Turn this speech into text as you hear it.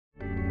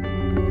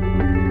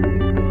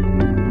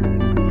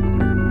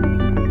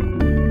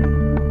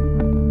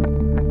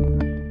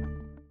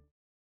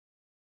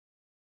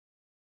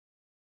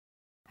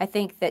I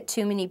think that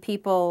too many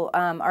people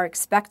are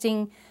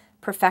expecting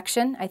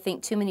perfection. I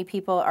think too many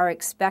people are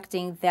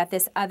expecting that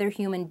this other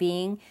human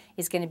being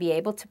is going to be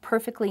able to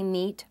perfectly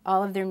meet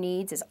all of their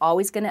needs, is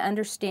always going to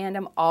understand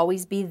them,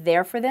 always be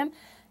there for them.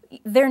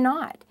 They're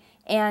not.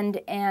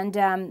 And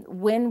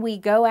when we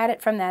go at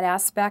it from that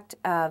aspect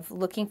of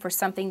looking for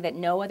something that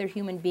no other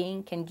human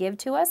being can give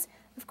to us,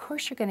 of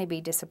course you're going to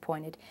be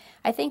disappointed.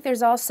 I think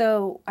there's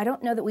also, I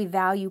don't know that we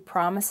value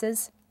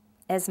promises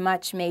as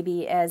much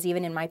maybe as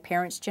even in my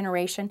parents'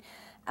 generation.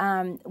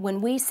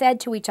 When we said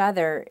to each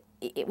other,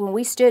 when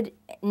we stood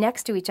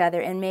next to each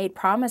other and made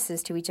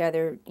promises to each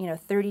other,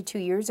 32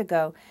 years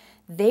ago,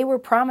 they were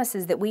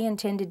promises that we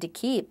intended to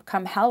keep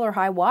come hell or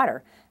high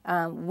water.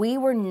 We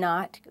were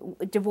not,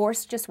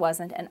 divorce just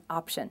wasn't an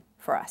option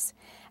for us.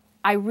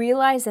 I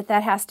realize that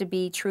that has to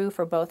be true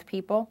for both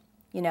people.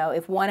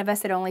 If one of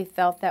us had only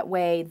felt that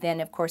way,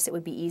 then of course it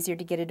would be easier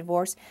to get a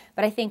divorce.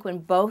 But I think when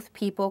both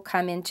people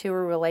come into a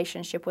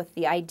relationship with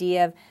the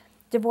idea of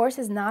divorce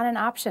is not an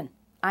option.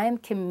 I am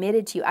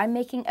committed to you. I'm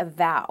making a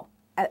vow,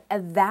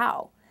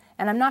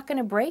 and I'm not going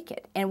to break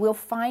it. And we'll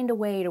find a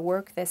way to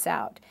work this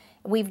out.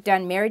 We've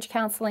done marriage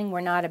counseling. We're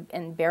not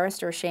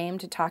embarrassed or ashamed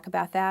to talk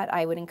about that.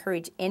 I would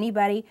encourage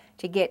anybody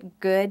to get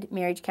good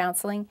marriage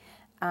counseling.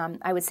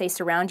 I would say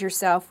surround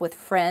yourself with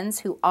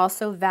friends who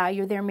also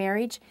value their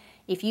marriage.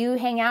 If you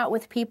hang out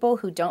with people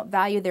who don't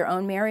value their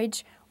own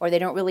marriage, or they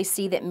don't really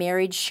see that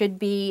marriage should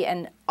be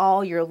an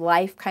all your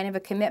life kind of a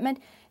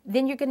commitment,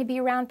 then you're going to be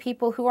around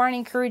people who aren't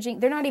encouraging,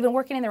 they're not even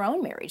working in their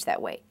own marriage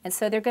that way. And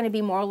so they're going to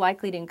be more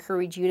likely to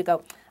encourage you to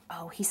go,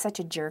 oh, he's such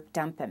a jerk,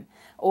 dump him.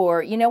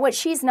 Or, you know what,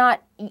 she's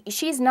not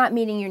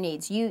meeting your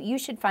needs. You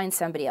should find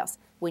somebody else.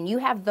 When you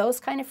have those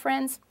kind of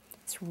friends,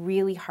 it's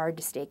really hard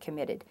to stay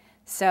committed.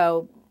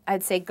 So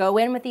I'd say go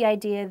in with the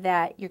idea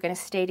that you're going to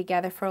stay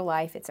together for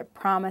life. It's a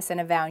promise and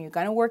a vow, and you're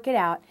going to work it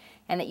out,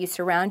 and that you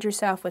surround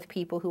yourself with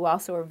people who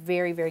also are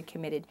very, very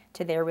committed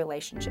to their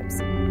relationships.